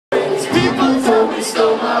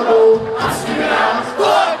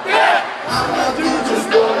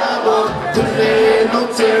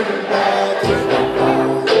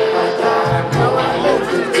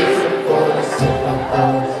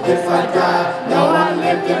know I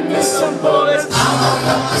lived and missed some bullets. I'm on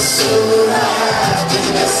the pursuit of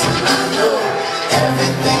happiness, and I know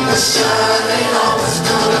everything that shines ain't always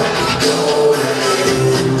gonna be golden.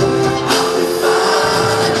 I'll be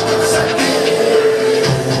fine once I get it.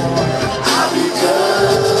 I'll be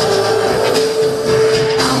good.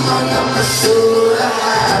 I'm on the pursuit of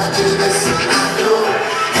happiness, and I know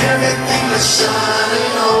everything that shines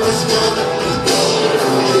ain't always gonna be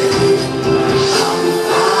golden. I'll be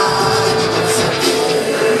fine once I get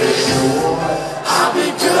it. I'll be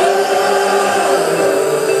good.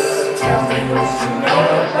 Tell me what you know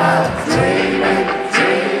about dreaming,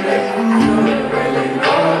 dreaming. You don't really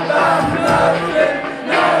know about nothing,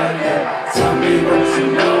 nothing. Tell me what you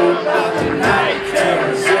know about the night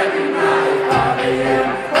terrors every night. 5 a.m.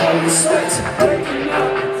 all the sweats are breaking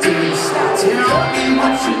up. Dreams. Tell me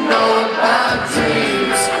what you know about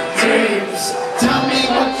dreams, dreams. Tell me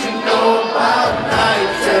what you know about night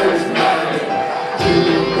terrors, night. You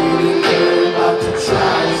don't really care about the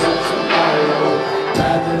trials of tomorrow.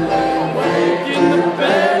 Rather lay awake in the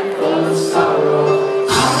bed full of sorrow.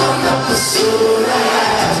 I'm on the pursuit of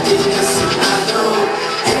happiness, and I know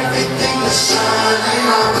everything that shines ain't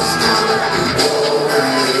always gonna be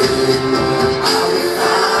golden. I'll be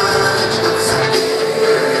fine once I get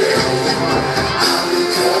it. I'll be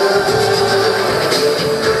good.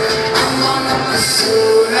 I'm on the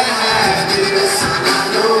pursuit of happiness, and I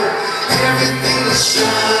know everything that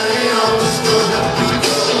shines ain't always gonna be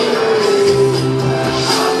golden.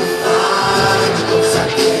 I'll be fine once I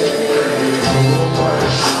get it.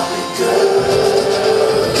 I'll be good.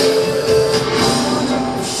 I'm on the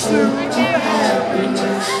pursuit of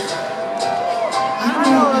happiness. I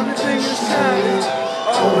know everything is shining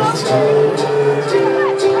always golden.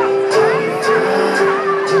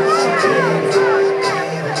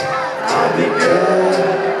 I'll be good.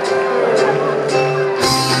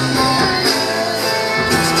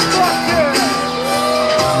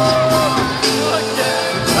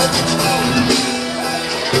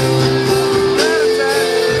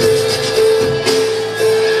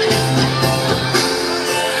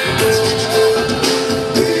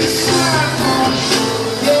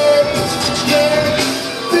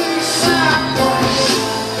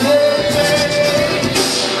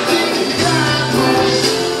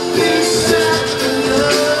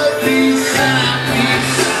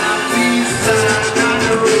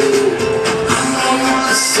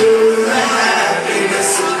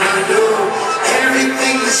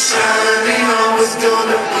 Shining always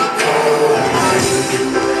gonna be golden.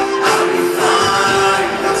 I'll be fine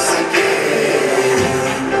once I get it.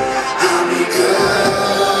 I'll be good.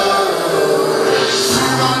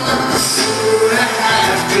 I'm on the pursuit of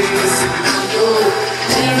happiness, and I know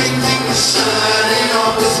everything that's shining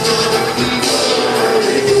always gonna be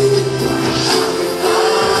golden. I'll be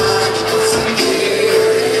fine once I get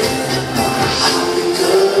it. I'll be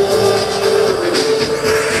good.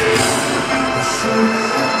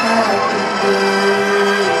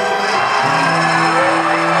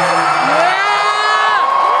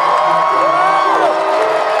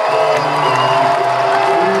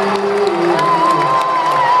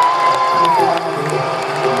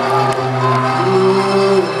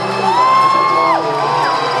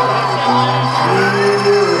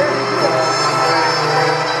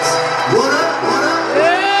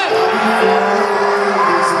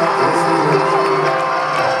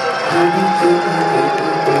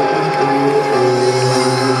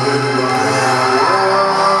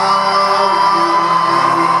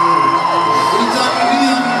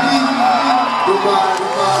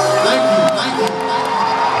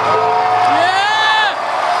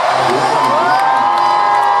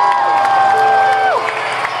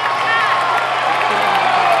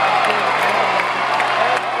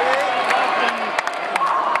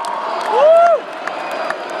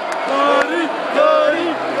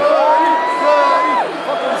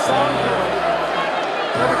 Fucking song.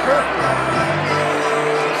 Never